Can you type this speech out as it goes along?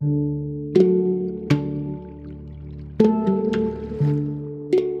We're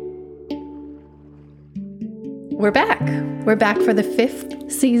back. We're back for the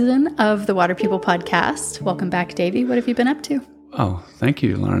 5th season of the Water People podcast. Welcome back, Davey. What have you been up to? Oh, thank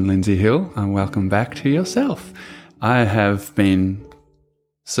you, Lauren Lindsay Hill, and welcome back to yourself. I have been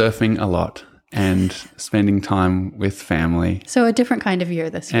surfing a lot and spending time with family. So a different kind of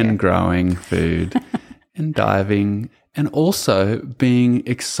year this year. And growing food and diving, and also being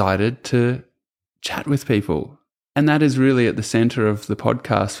excited to chat with people. And that is really at the center of the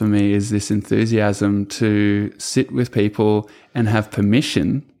podcast for me, is this enthusiasm to sit with people and have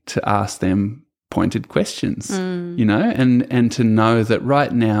permission to ask them pointed questions, you know, and to know that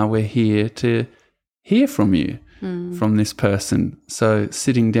right now we're here to hear from you, from this person. So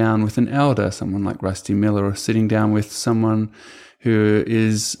sitting down with an elder, someone like Rusty Miller, or sitting down with someone who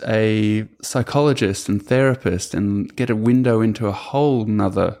is a psychologist and therapist, and get a window into a whole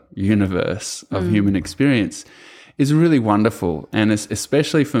nother universe of human experience is really wonderful. And it's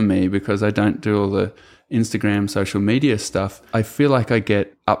especially for me, because I don't do all the Instagram, social media stuff, I feel like I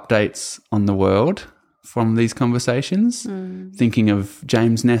get updates on the world from these conversations. Thinking of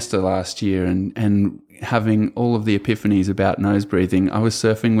James Nestor last year and having all of the epiphanies about nose breathing. I was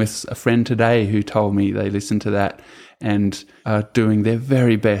surfing with a friend today who told me they listened to that and are doing their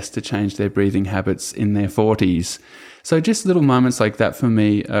very best to change their breathing habits in their 40s. So just little moments like that for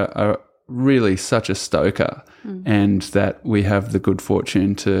me are really such a stoker, and that we have the good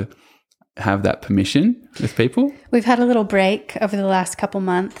fortune to have that permission with people. We've had a little break over the last couple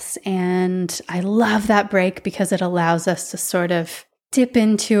months, and I love that break because it allows us to sort of dip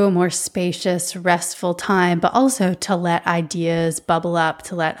into a more spacious, restful time, but also to let ideas bubble up,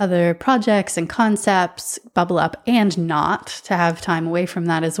 to let other projects and concepts bubble up, and not to have time away from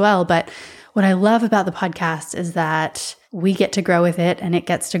that as well. But what I love about the podcast is that we get to grow with it and it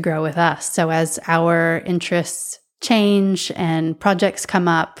gets to grow with us. So as our interests change and projects come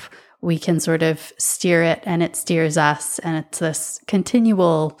up, we can sort of steer it and it steers us. And it's this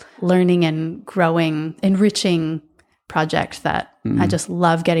continual learning and growing, enriching project that I just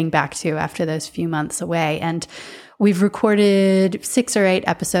love getting back to after those few months away. And we've recorded 6 or 8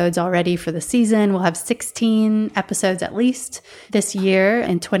 episodes already for the season. We'll have 16 episodes at least this year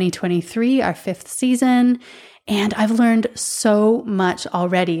in 2023, our 5th season. And I've learned so much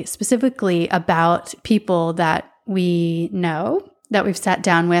already, specifically about people that we know, that we've sat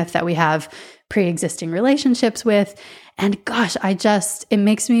down with, that we have pre-existing relationships with. And gosh, it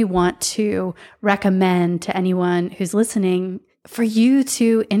makes me want to recommend to anyone who's listening for you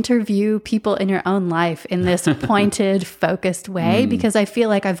to interview people in your own life in this pointed, focused way, because I feel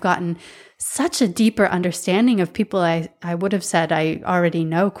like I've gotten such a deeper understanding of people I would have said I already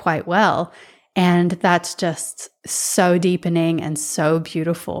know quite well. And that's just so deepening and so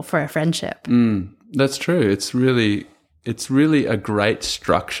beautiful for a friendship. That's true. It's really a great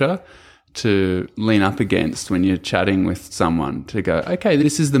structure to lean up against when you're chatting with someone, to go, okay,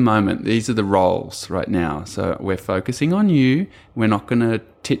 this is the moment. These are the roles right now. So we're focusing on you. We're not going to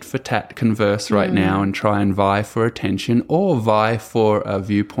tit for tat converse right now and try and vie for attention or vie for a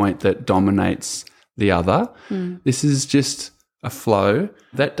viewpoint that dominates the other. This is just a flow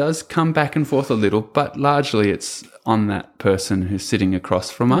that does come back and forth a little, but largely it's on that person who's sitting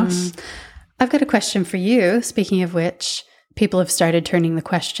across from us. I've got a question for you. Speaking of which, people have started turning the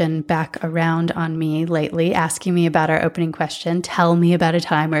question back around on me lately, asking me about our opening question. Tell me about a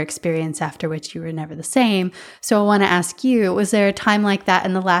time or experience after which you were never the same. So I want to ask you, was there a time like that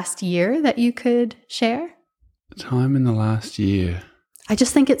in the last year that you could share? A time in the last year. I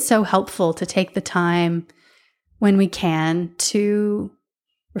just think it's so helpful to take the time when we can to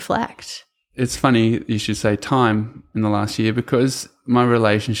reflect. It's funny you should say time in the last year, because my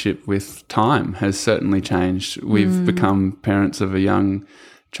relationship with time has certainly changed. We've become parents of a young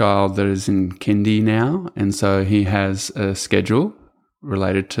child that is in kindy now, and so he has a schedule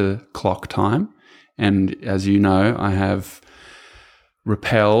related to clock time. And as you know, I have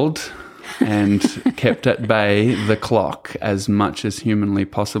repelled and kept at bay the clock as much as humanly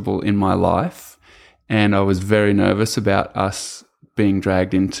possible in my life. And I was very nervous about us being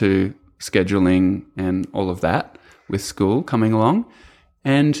dragged into scheduling and all of that with school coming along.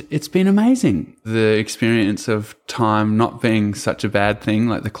 And it's been amazing. The experience of time not being such a bad thing,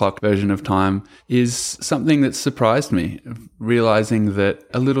 like the clock version of time, is something that surprised me, realizing that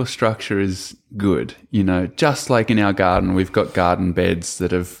a little structure is good. You know, just like in our garden, we've got garden beds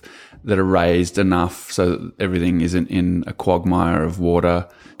that are raised enough so that everything isn't in a quagmire of water,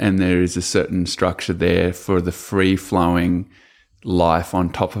 and there is a certain structure there for the free-flowing life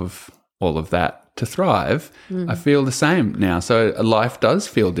on top of all of that to thrive, I feel the same now. So life does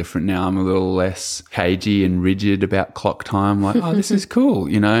feel different now. I'm a little less cagey and rigid about clock time. Like, oh, this is cool,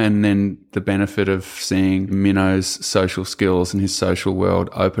 you know, and then the benefit of seeing Minno's social skills and his social world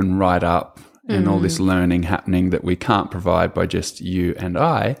open right up and all this learning happening that we can't provide by just you and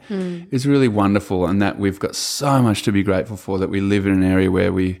I is really wonderful, and that we've got so much to be grateful for, that we live in an area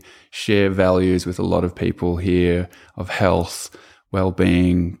where we share values with a lot of people here of health,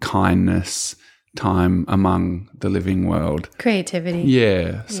 well-being, kindness, time among the living world. Creativity.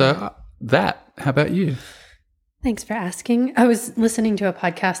 Yeah. So how about you? Thanks for asking. I was listening to a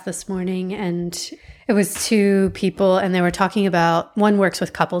podcast this morning, and it was two people, and they were talking about, one works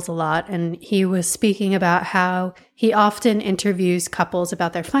with couples a lot, and he was speaking about how he often interviews couples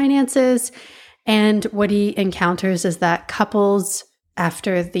about their finances, and what he encounters is that couples,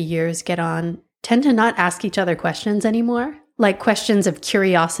 after the years get on, tend to not ask each other questions anymore, like questions of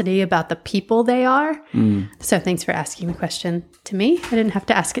curiosity about the people they are. So thanks for asking the question to me. I didn't have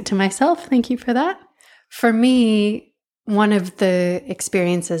to ask it to myself. Thank you for that. For me, one of the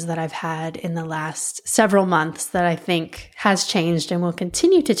experiences that I've had in the last several months that I think has changed and will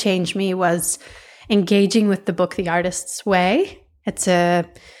continue to change me was engaging with the book, The Artist's Way. It's a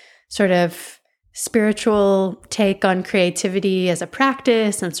sort of spiritual take on creativity as a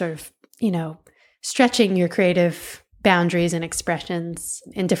practice and sort of, you know, stretching your creative boundaries and expressions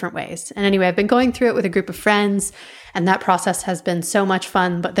in different ways. And anyway, I've been going through it with a group of friends, and that process has been so much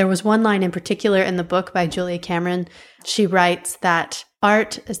fun. But there was one line in particular in the book by Julia Cameron. She writes that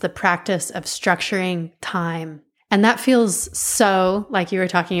art is the practice of structuring time. And that feels so, like you were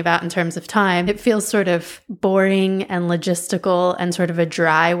talking about in terms of time, it feels sort of boring and logistical and sort of a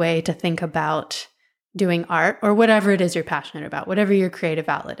dry way to think about doing art or whatever it is you're passionate about, whatever your creative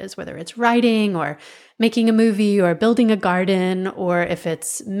outlet is, whether it's writing or making a movie or building a garden, or if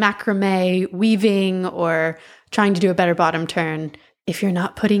it's macrame, weaving, or trying to do a better bottom turn. If you're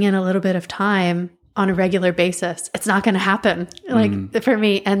not putting in a little bit of time on a regular basis, it's not going to happen, like for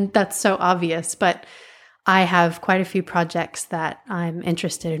me. And that's so obvious. But I have quite a few projects that I'm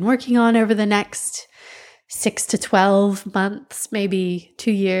interested in working on over the next 6 to 12 months, maybe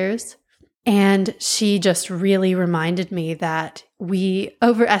 2 years. And she just really reminded me that we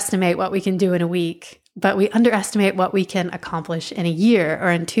overestimate what we can do in a week, but we underestimate what we can accomplish in a year or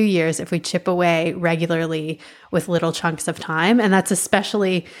in 2 years if we chip away regularly with little chunks of time. And that's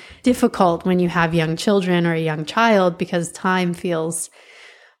especially difficult when you have young children or a young child, because time feels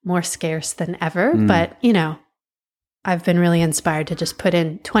more scarce than ever. But, you know, I've been really inspired to just put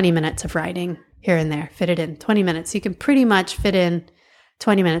in 20 minutes of writing here and there, fit it in 20 minutes. You can pretty much fit in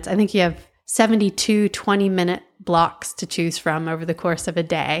 20 minutes. I think you have 72 20-minute blocks to choose from over the course of a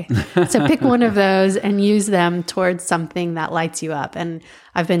day. So pick one of those and use them towards something that lights you up. And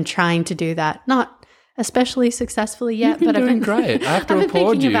I've been trying to do that, not especially successfully yet, but I've been great. I have to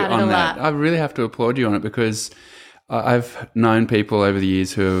applaud you on that. I really have to applaud you on it, because I've known people over the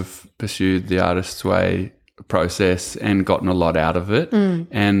years who have pursued the Artist's Way process and gotten a lot out of it.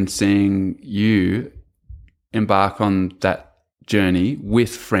 And seeing you embark on that journey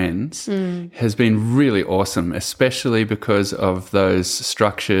with friends has been really awesome, especially because of those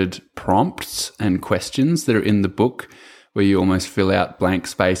structured prompts and questions that are in the book, where you almost fill out blank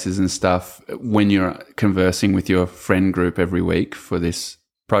spaces and stuff when you're conversing with your friend group every week for this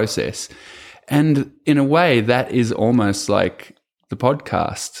process. And in a way, that is almost like the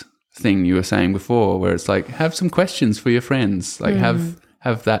podcast thing you were saying before, where it's like, have some questions for your friends, like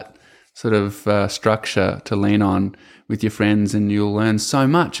have that sort of structure to lean on with your friends, and you'll learn so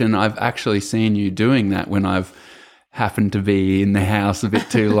much. And I've actually seen you doing that when I've happened to be in the house a bit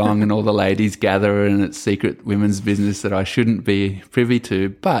too long and all the ladies gather and it's secret women's business that I shouldn't be privy to.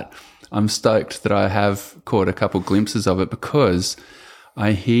 But I'm stoked that I have caught a couple glimpses of it, because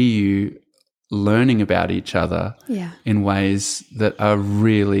I hear you learning about each other in ways that are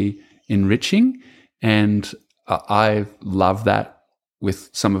really enriching. And I love that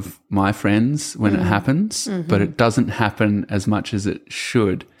with some of my friends when it happens, but it doesn't happen as much as it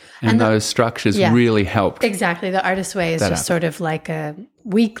should. And those structures really help. Exactly. The Artist's Way is just sort of like a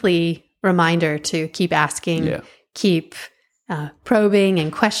weekly reminder to keep asking, keep probing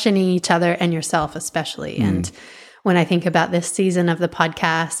and questioning each other and yourself especially. And when I think about this season of the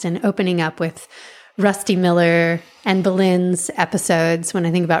podcast and opening up with Rusty Miller and Belin's episodes, when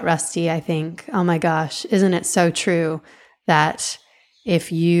I think about Rusty, I think, oh my gosh, isn't it so true that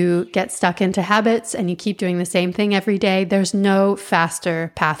if you get stuck into habits and you keep doing the same thing every day, there's no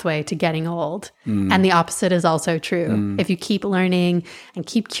faster pathway to getting old. And the opposite is also true. If you keep learning and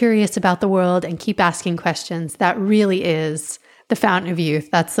keep curious about the world and keep asking questions, that really is the fountain of youth.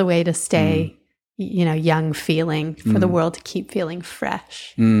 That's the way to stay young feeling, for the world to keep feeling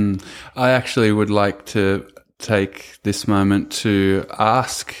fresh. I actually would like to take this moment to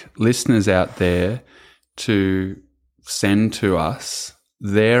ask listeners out there to send to us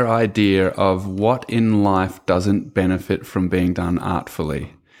their idea of what in life doesn't benefit from being done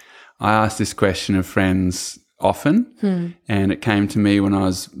artfully. I ask this question of friends often, and it came to me when I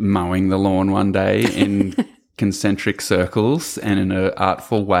was mowing the lawn one day in concentric circles and in an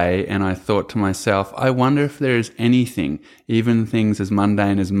artful way, and I thought to myself, I wonder if there is anything, even things as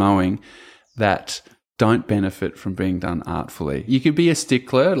mundane as mowing, that don't benefit from being done artfully. You could be a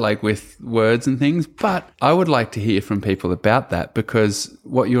stickler, like with words and things, but I would like to hear from people about that, because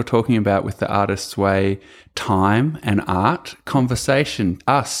what you're talking about with the artist's way, time and art, conversation,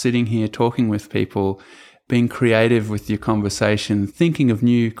 us sitting here talking with people, being creative with your conversation, thinking of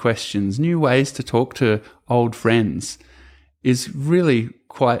new questions, new ways to talk to old friends is really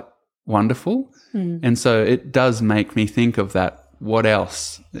quite wonderful. And so it does make me think of that. What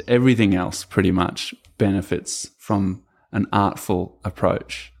else? Everything else pretty much benefits from an artful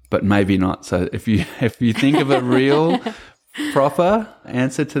approach, but maybe not. So if you think of a real proper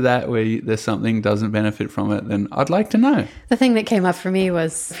answer to that where there's something doesn't benefit from it, then I'd like to know. The thing that came up for me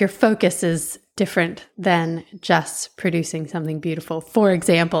was if your focus is different than just producing something beautiful. For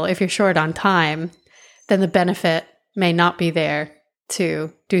example, if you're short on time, then the benefit may not be there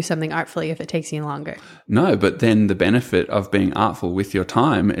to do something artfully if it takes you longer. No, but then the benefit of being artful with your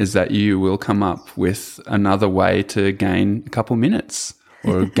time is that you will come up with another way to gain a couple minutes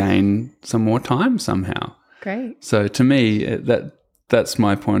or gain some more time somehow. Great. So to me, that's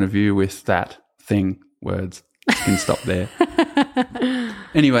my point of view with that thing, words. You can stop there.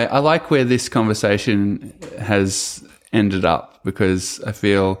 Anyway, I like where this conversation has ended up, because I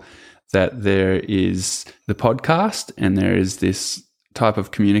feel that there is the podcast and there is this type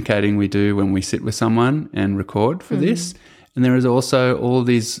of communicating we do when we sit with someone and record for this. And there is also all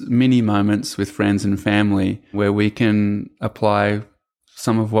these mini moments with friends and family where we can apply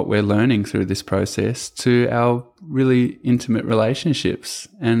some of what we're learning through this process to our really intimate relationships.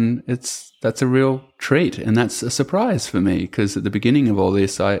 And that's a real treat. And that's a surprise for me, because at the beginning of all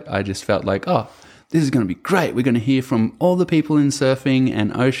this, I just felt like, oh, this is going to be great. We're going to hear from all the people in surfing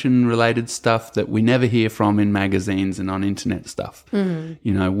and ocean-related stuff that we never hear from in magazines and on internet stuff.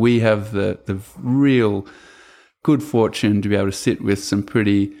 We have the real good fortune to be able to sit with some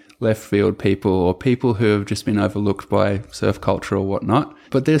pretty left field people, or people who have just been overlooked by surf culture or whatnot.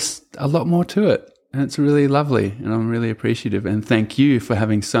 But there's a lot more to it. And it's really lovely, and I'm really appreciative. And thank you for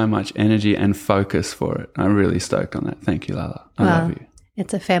having so much energy and focus for it. I'm really stoked on that. Thank you, Lala. I love you.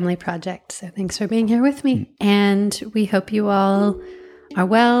 It's a family project, so thanks for being here with me. And we hope you all are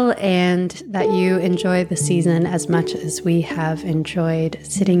well and that you enjoy the season as much as we have enjoyed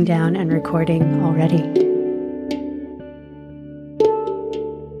sitting down and recording already.